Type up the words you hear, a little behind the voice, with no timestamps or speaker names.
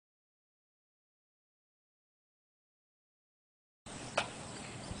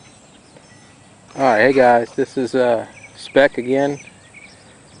Alright, hey guys, this is Spec again.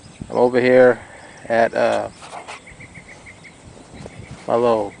 I'm over here at my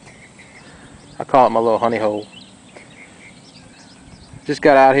little, I call it my little honey hole. Just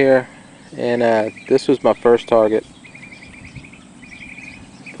got out here and this was my first target.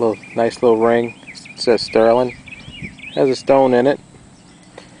 Nice little ring. It says Sterling. Has a stone in it.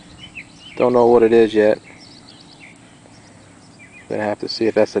 Don't know what it is yet. Gonna have to see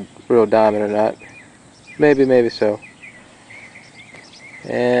if that's a real diamond or not. Maybe so.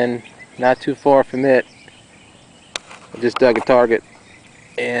 And not too far from it, I just dug a target,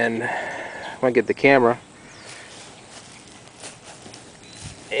 and I'm gonna get the camera,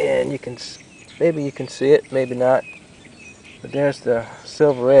 and maybe you can see it, maybe not. But there's the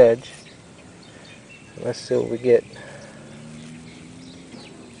silver edge. Let's see what we get.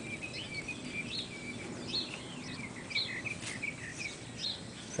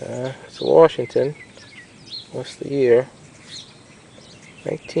 It's Washington. What's the year?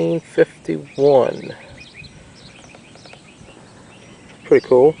 1951. Pretty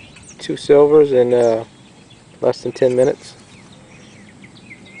cool. 2 silvers in less than 10 minutes.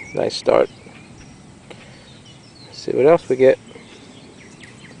 Nice start. Let's see what else we get.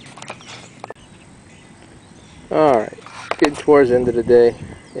 Alright, getting towards the end of the day,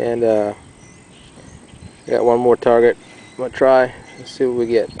 and got one more target. I'm going to try and see what we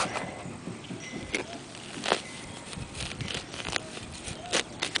get.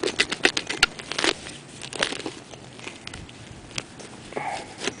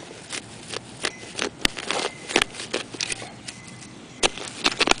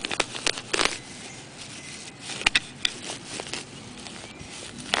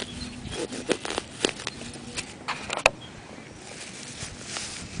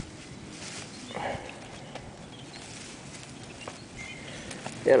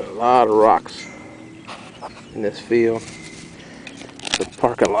 Got a lot of rocks in this field. It's a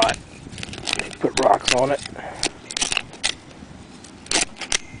parking lot. They put rocks on it.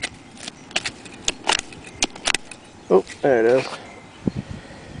 Oh, there it is.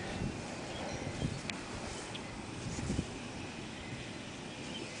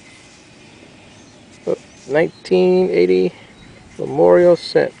 Oh, 1980 Memorial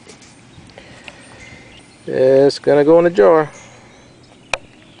Cent. It's gonna go in a jar.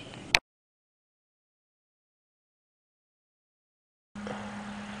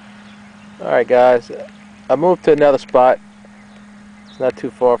 Alright guys, I moved to another spot. It's not too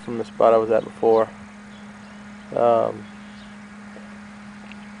far from the spot I was at before. It's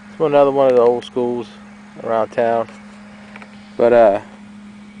another one of the old schools around town. But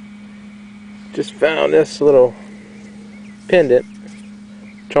just found this little pendant,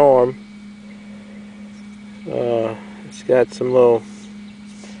 charm. It's got some little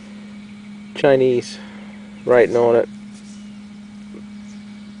Chinese writing on it.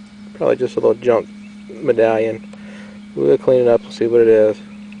 Probably just a little junk medallion. We'll clean it up and see what it is.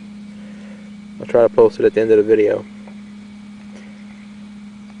 I'll try to post it at the end of the video.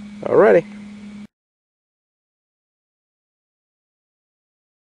 Alrighty.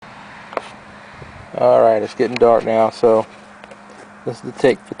 Alright, it's getting dark now, so this is the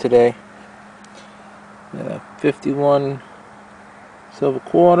take for today. 51 silver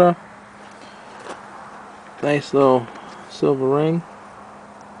quarter. Nice little silver ring.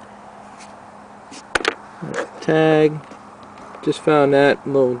 Tag. Just found that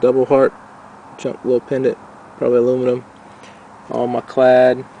little double heart junk little pendant, probably aluminum. All my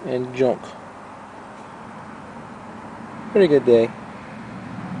clad and junk. Pretty good day.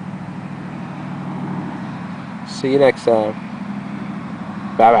 See you next time.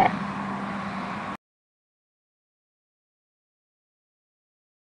 Bye bye.